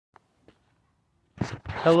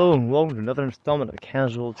Hello and welcome to another installment of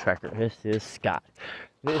Casual Tracker. This is Scott.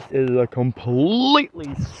 This is a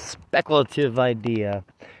completely speculative idea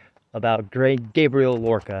about Gabriel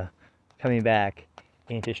Lorca coming back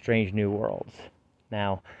into Strange New Worlds.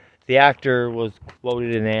 Now, the actor was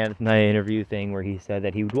quoted in an interview thing where he said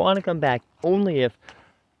that he would want to come back only if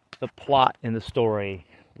the plot and the story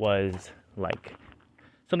was like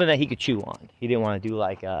something that he could chew on. He didn't want to do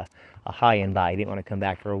like a high and by. He didn't want to come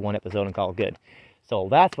back for one episode and call it good. So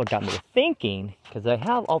that's what got me to thinking, because I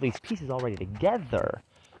have all these pieces already together.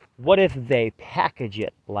 What if they package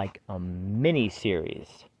it like a mini-series?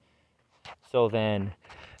 So then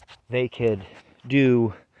they could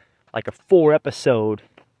do like a four-episode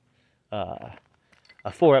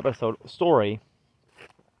story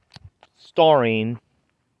starring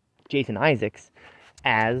Jason Isaacs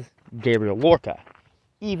as Gabriel Lorca.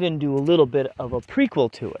 Even do a little bit of a prequel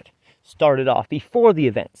to it. Started off before the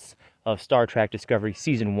events of Star Trek Discovery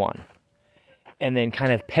Season 1. And then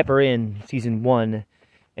kind of pepper in Season 1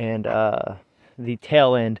 and the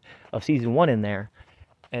tail end of Season 1 in there.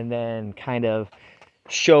 And then kind of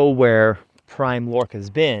show where Prime Lorca's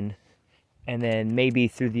been. And then maybe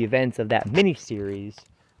through the events of that miniseries,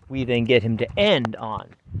 we then get him to end on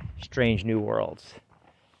Strange New Worlds.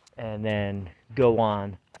 And then go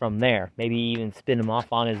on from there. Maybe even spin him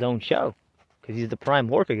off on his own show. Because he's the Prime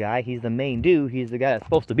Lorca guy, he's the main dude, he's the guy that's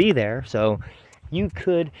supposed to be there, so you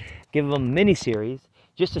could give him a miniseries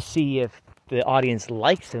just to see if the audience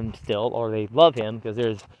likes him still, or they love him, because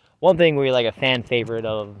there's one thing where you're like a fan favorite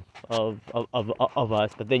of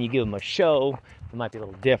us, but then you give him a show, it might be a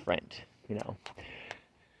little different, you know.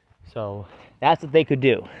 So that's what they could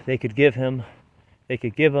do. They could give him a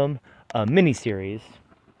miniseries,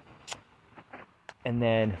 and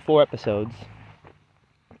then 4 episodes.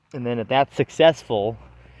 And then if that's successful,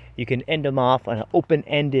 you can end him off on an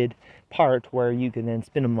open-ended part where you can then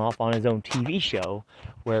spin him off on his own TV show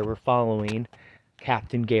where we're following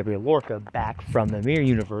Captain Gabriel Lorca back from the Mirror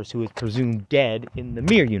Universe, who is presumed dead in the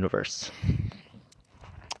Mirror Universe.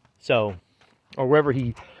 So, or wherever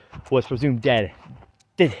he was presumed dead,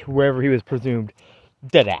 wherever he was presumed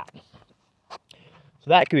dead at. So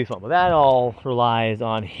that could be fun, but that all relies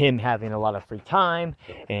on him having a lot of free time,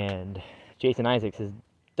 and Jason Isaacs has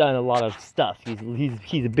done a lot of stuff.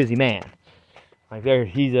 He's a busy man. Like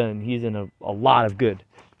he's in a lot of good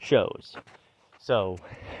shows. So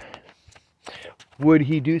would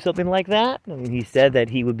he do something like that? I mean, he said that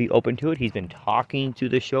he would be open to it. He's been talking to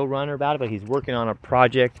the showrunner about it, but he's working on a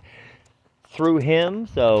project through him.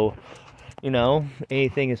 So, you know,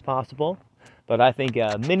 anything is possible. But I think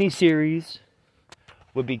a miniseries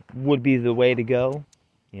would be the way to go.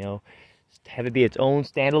 You know, have it be its own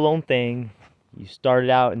standalone thing. You started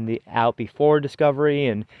out before Discovery,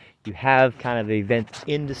 and you have kind of the events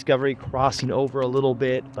in Discovery crossing over a little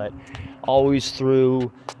bit, but always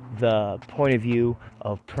through the point of view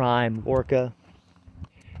of Prime Lorca,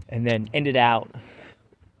 and then ended out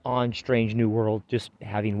on Strange New World, just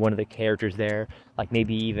having one of the characters there, like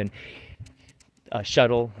maybe even a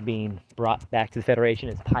shuttle being brought back to the Federation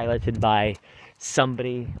is piloted by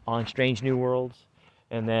somebody on Strange New Worlds,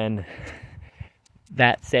 and then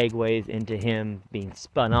that segues into him being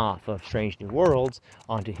spun off of Strange New Worlds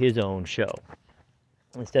onto his own show.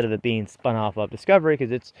 Instead of it being spun off of Discovery,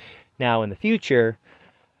 because it's now in the future,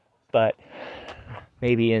 but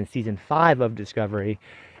maybe in Season 5 of Discovery,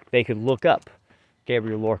 they could look up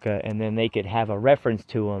Gabriel Lorca, and then they could have a reference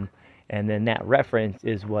to him, and then that reference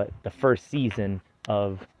is what the first season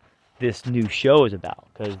of this new show is about,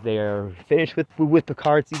 because they're finished with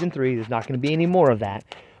Picard Season 3, there's not going to be any more of that,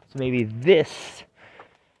 so maybe this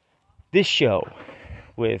show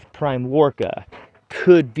with Prime Lorca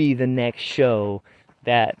could be the next show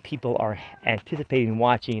that people are anticipating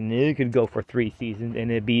watching, and it could go for 3 seasons,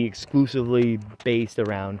 and it'd be exclusively based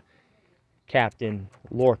around Captain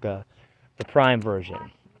Lorca, the Prime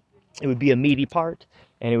version. It would be a meaty part,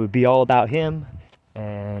 and it would be all about him,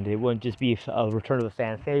 and it wouldn't just be a return of a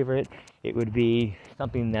fan favorite. It would be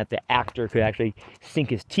something that the actor could actually sink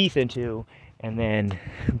his teeth into and then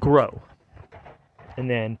grow. And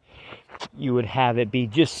then you would have it be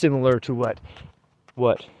just similar to what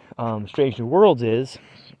Strange New Worlds is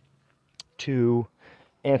to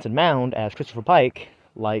Anson Mount as Christopher Pike,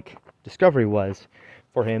 like Discovery was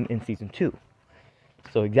for him in Season 2.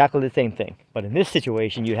 So exactly the same thing. But in this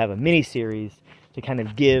situation, you have a mini-series to kind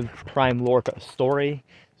of give Prime Lorca a story.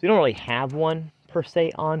 So you don't really have one, per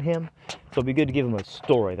se, on him. So it'd be good to give him a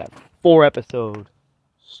story, that 4-episode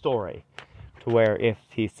story, to where if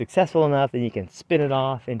he's successful enough, then you can spin it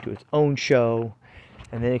off into its own show,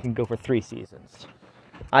 and then it can go for 3 seasons.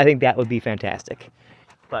 I think that would be fantastic.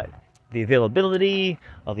 But the availability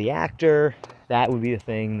of the actor, that would be the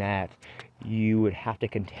thing that you would have to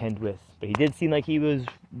contend with. But he did seem like he was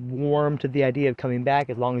warm to the idea of coming back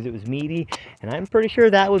as long as it was meaty, and I'm pretty sure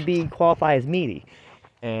that would be qualify as meaty.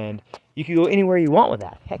 And you could go anywhere you want with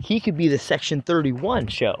that. Heck, he could be the Section 31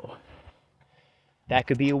 show. That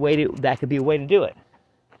could be a way to do it.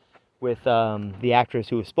 With the actress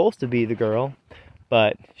who was supposed to be the girl,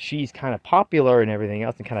 but she's kind of popular and everything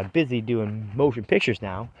else and kind of busy doing motion pictures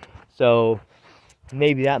now. So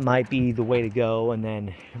maybe that might be the way to go, and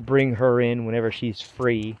then bring her in whenever she's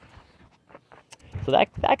free. So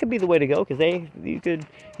that could be the way to go, because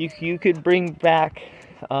you could bring back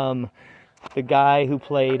the guy who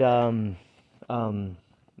played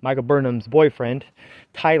Michael Burnham's boyfriend,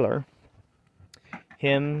 Tyler.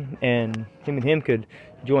 Him and him could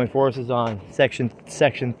join forces on Section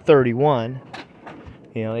 31.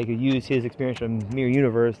 You know, they could use his experience from Mirror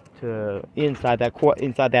Universe to inside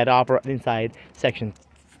Section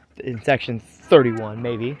 31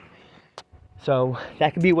 maybe. So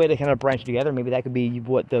that could be a way to kind of branch together. Maybe that could be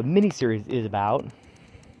what the miniseries is about.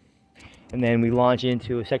 And then we launch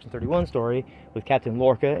into a Section 31 story with Captain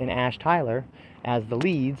Lorca and Ash Tyler as the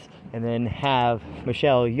leads, and then have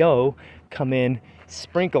Michelle Yeoh come in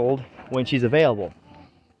sprinkled when she's available.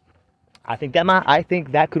 I think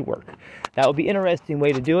that could work. That would be an interesting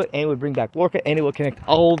way to do it, and it would bring back Lorca, and it would connect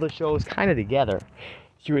all the shows kind of together.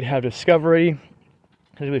 You would have Discovery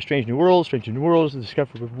with Strange New Worlds,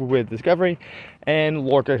 Discovery with Discovery, and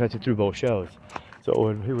Lorca connected through both shows. So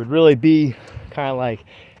it would really be kind of like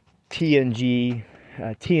TNG,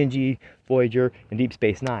 Voyager, and Deep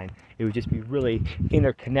Space Nine. It would just be really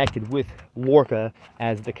interconnected with Lorca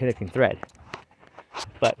as the connecting thread.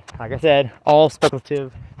 But like I said, all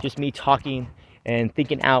speculative, just me talking and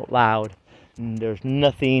thinking out loud. And there's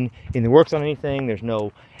nothing in the works on anything. There's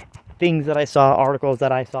no things that I saw, articles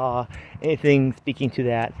that I saw, anything speaking to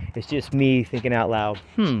that. It's just me thinking out loud,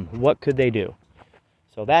 what could they do?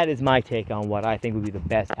 So that is my take on what I think would be the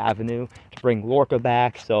best avenue to bring Lorca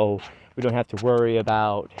back, so we don't have to worry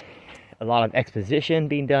about a lot of exposition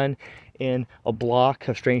being done in a block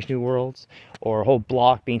of Strange New Worlds, or a whole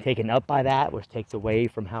block being taken up by that, which takes away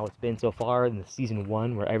from how it's been so far in the season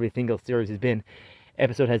 1, where every single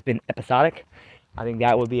episode has been episodic. I think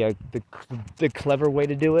that would be the clever way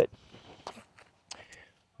to do it,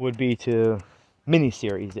 would be to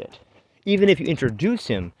miniseries it. Even if you introduce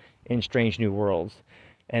him in Strange New Worlds,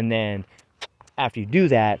 and then after you do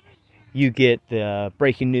that, you get the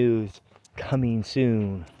breaking news coming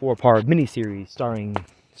soon 4-part miniseries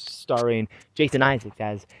starring Jason Isaacs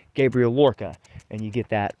as Gabriel Lorca, and you get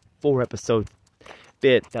that 4-episode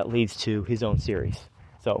bit that leads to his own series.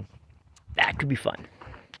 So that could be fun.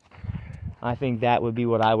 I think that would be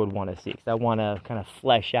what I would want to see, because I want to kind of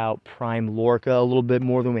flesh out Prime Lorca a little bit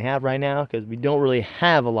more than we have right now, because we don't really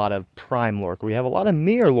have a lot of Prime Lorca. We have a lot of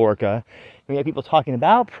Mirror Lorca, and we have people talking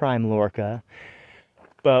about Prime Lorca,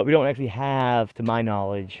 but we don't actually have, to my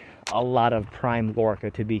knowledge, a lot of Prime Lorca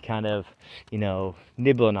to be kind of,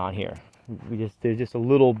 nibbling on here. There's just a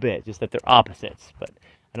little bit, just that they're opposites, but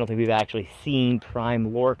I don't think we've actually seen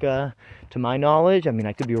Prime Lorca, to my knowledge. I mean,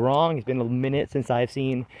 I could be wrong. It's been a minute since I've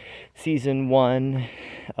seen season 1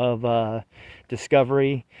 of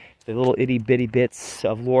Discovery. The little itty-bitty bits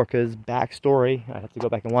of Lorca's backstory. I have to go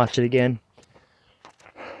back and watch it again.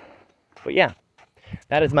 But yeah,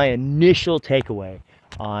 that is my initial takeaway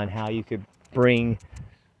on how you could bring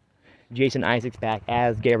Jason Isaacs back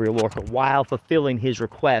as Gabriel Lorca while fulfilling his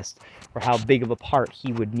request for how big of a part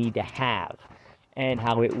he would need to have, and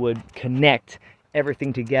how it would connect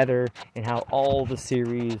everything together, and how all the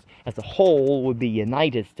series as a whole would be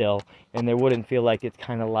united still, and there wouldn't feel like it's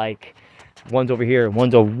kind of like one's over here and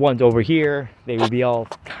one's over here. They would be all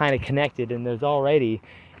kind of connected, and there's already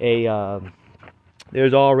a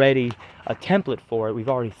template for it. We've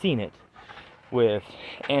already seen it with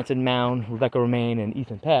Anson Mount, Rebecca Romijn, and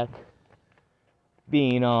Ethan Peck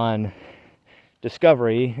being on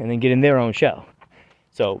Discovery and then getting their own show.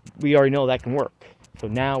 So we already know that can work. So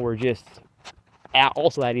now we're just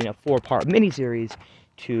also adding a 4-part miniseries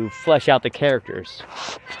to flesh out the characters.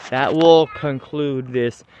 That will conclude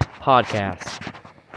this podcast.